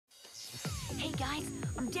Hey guys,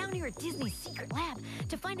 I'm down here at Disney's secret lab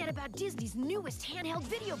to find out about Disney's newest handheld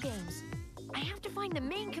video games. I have to find the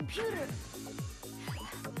main computer.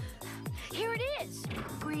 Here it is.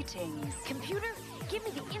 Greetings. Computer, give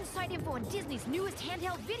me the inside info on Disney's newest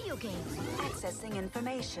handheld video games. Accessing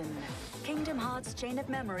information. Kingdom Hearts Chain of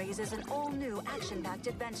Memories is an all-new action-packed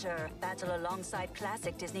adventure. Battle alongside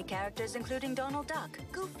classic Disney characters including Donald Duck,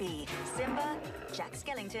 Goofy, Simba, Jack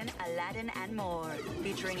Skellington, Aladdin, and more.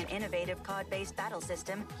 Featuring an innovative card-based battle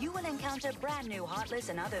system, you will encounter brand new Heartless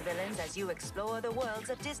and other villains as you explore the worlds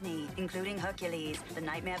of Disney, including Hercules, The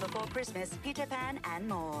Nightmare Before Christmas, Peter Pan, and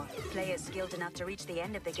more. Players skilled enough to reach the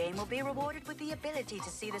end of the game will be rewarded with the ability to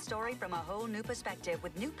see the story from a whole new perspective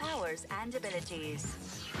with new powers and abilities.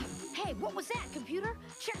 Hey, what was that, computer?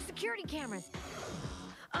 Check security cameras.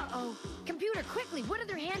 Uh-oh. Computer, quickly, what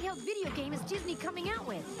other handheld video game is Disney coming out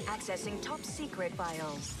with? Accessing top secret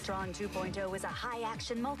files. Tron 2.0 is a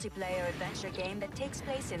high-action multiplayer adventure game that takes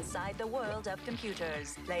place inside the world of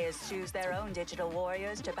computers. Players choose their own digital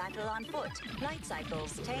warriors to battle on foot, light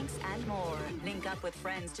cycles, tanks, and more. Link up with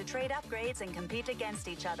friends to trade upgrades and compete against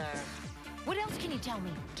each other. What else can you tell me?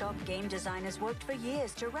 Top game designers worked for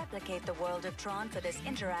years to replicate the world of Tron for this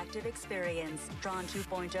interactive experience. Tron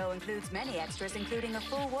 2.0 includes many extras, including a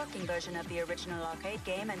full working version of the original arcade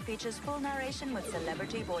game and features full narration with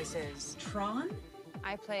celebrity voices. Tron?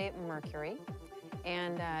 I play Mercury,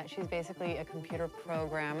 and she's basically a computer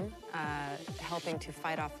program helping to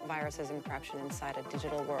fight off viruses and corruption inside a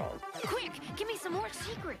digital world. Quick, give me some more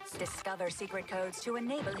secrets. Discover secret codes to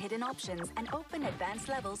enable hidden options and open advanced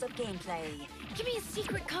levels of gameplay. Give me a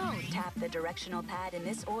secret code. Tap the directional pad in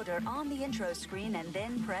this order on the intro screen and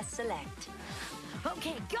then press select.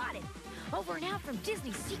 Okay, got it. Over and out from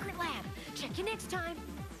Disney's secret lab. Check you next time.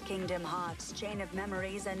 Kingdom Hearts Chain of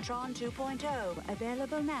Memories and Tron 2.0,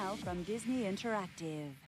 available now from Disney Interactive.